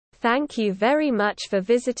Thank you very much for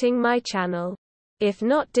visiting my channel. If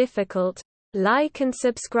not difficult, like and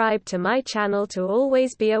subscribe to my channel to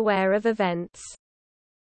always be aware of events.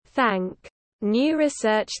 New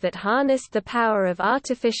research that harnessed the power of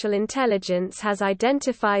artificial intelligence has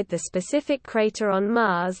identified the specific crater on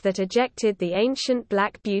Mars that ejected the ancient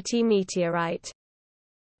Black Beauty meteorite.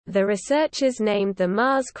 The researchers named the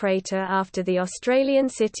Mars crater after the Australian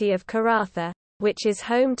city of Karratha, which is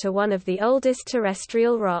home to one of the oldest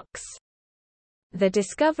terrestrial rocks. The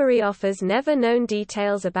discovery offers never-known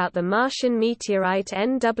details about the Martian meteorite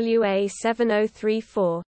NWA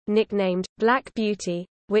 7034, nicknamed Black Beauty,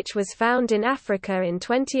 which was found in Africa in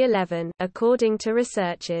 2011, according to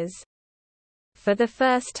researchers. For the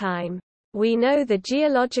first time, we know the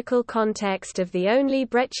geological context of the only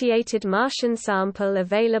brecciated Martian sample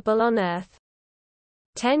available on Earth.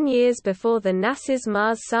 10 years before the NASA's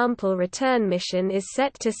Mars Sample Return mission is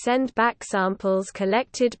set to send back samples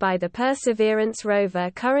collected by the Perseverance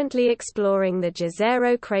rover currently exploring the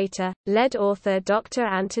Jezero crater, led author Dr.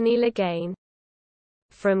 Anthony Legane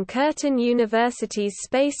from Curtin University's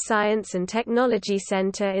Space Science and Technology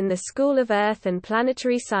Center in the School of Earth and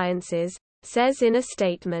Planetary Sciences, says in a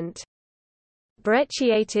statement.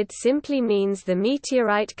 Brecciated simply means the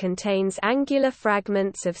meteorite contains angular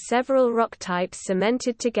fragments of several rock types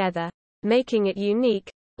cemented together, making it unique.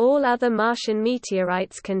 All other Martian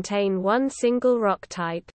meteorites contain one single rock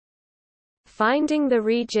type. Finding the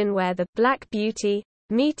region where the Black Beauty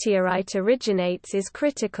meteorite originates is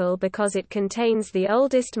critical because it contains the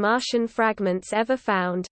oldest Martian fragments ever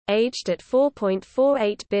found, aged at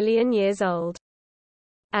 4.48 billion years old.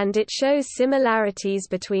 And it shows similarities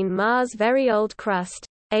between Mars' very old crust,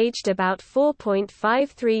 aged about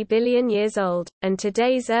 4.53 billion years old, and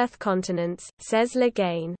today's Earth continents, says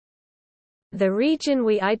Legane. The region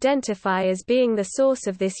we identify as being the source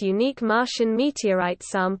of this unique Martian meteorite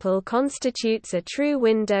sample constitutes a true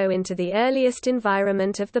window into the earliest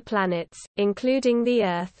environment of the planets, including the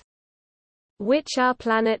Earth, which our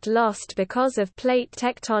planet lost because of plate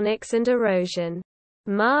tectonics and erosion.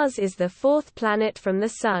 Mars is the fourth planet from the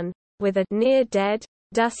Sun, with a near-dead,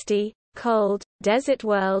 dusty, cold, desert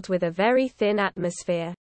world with a very thin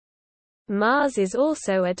atmosphere. Mars is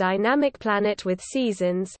also a dynamic planet with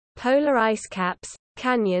seasons, polar ice caps,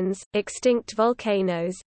 canyons, extinct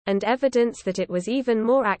volcanoes, and evidence that it was even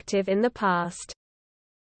more active in the past.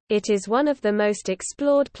 It is one of the most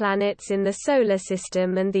explored planets in the Solar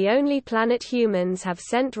System and the only planet humans have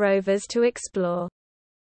sent rovers to explore.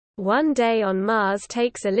 One day on Mars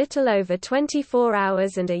takes a little over 24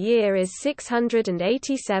 hours and a year is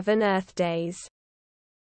 687 Earth days.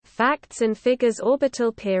 Facts and figures: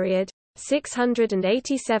 orbital period,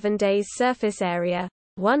 687 days. Surface area,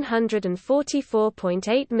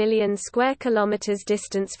 144.8 million square kilometers.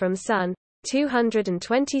 Distance from Sun,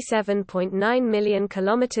 227.9 million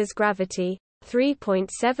kilometers. Gravity,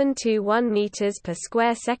 3.721 meters per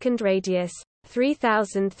square second. Radius,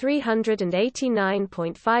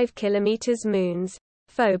 3,389.5 kilometers. Moons,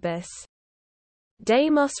 Phobos.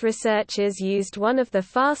 Deimos researchers used one of the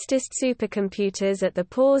fastest supercomputers at the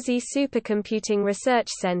Pawsey Supercomputing Research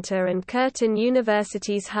Center and Curtin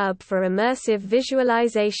University's Hub for Immersive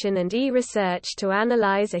Visualization and e-research to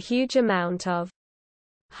analyze a huge amount of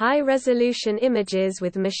high-resolution images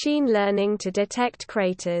with machine learning to detect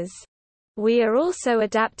craters. We are also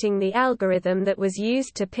adapting the algorithm that was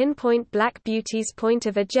used to pinpoint Black Beauty's point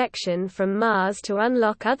of ejection from Mars to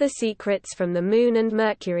unlock other secrets from the Moon and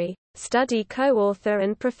Mercury, study co-author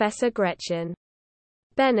and Professor Gretchen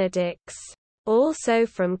Benedicts, also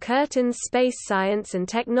from Curtin's Space Science and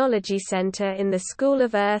Technology Center in the School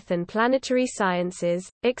of Earth and Planetary Sciences,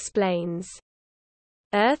 explains.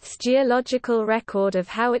 Earth's geological record of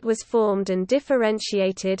how it was formed and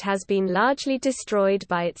differentiated has been largely destroyed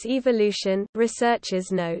by its evolution,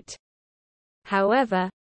 researchers note. However,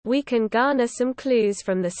 we can garner some clues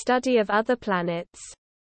from the study of other planets.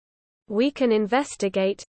 We can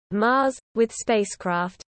investigate Mars with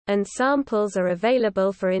spacecraft, and samples are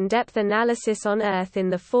available for in-depth analysis on Earth in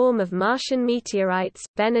the form of Martian meteorites,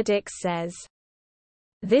 Benedicts says.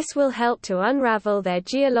 This will help to unravel their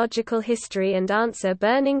geological history and answer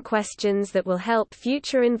burning questions that will help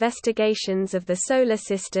future investigations of the Solar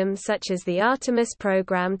System, such as the Artemis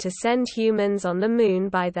program to send humans on the Moon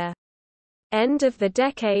by the end of the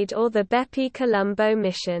decade, or the Bepi-Colombo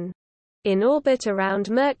mission in orbit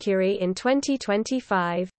around Mercury in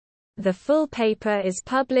 2025. The full paper is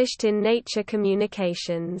published in Nature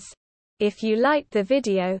Communications. If you liked the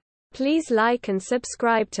video, please like and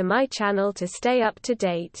subscribe to my channel to stay up to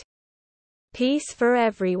date. Peace for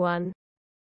everyone.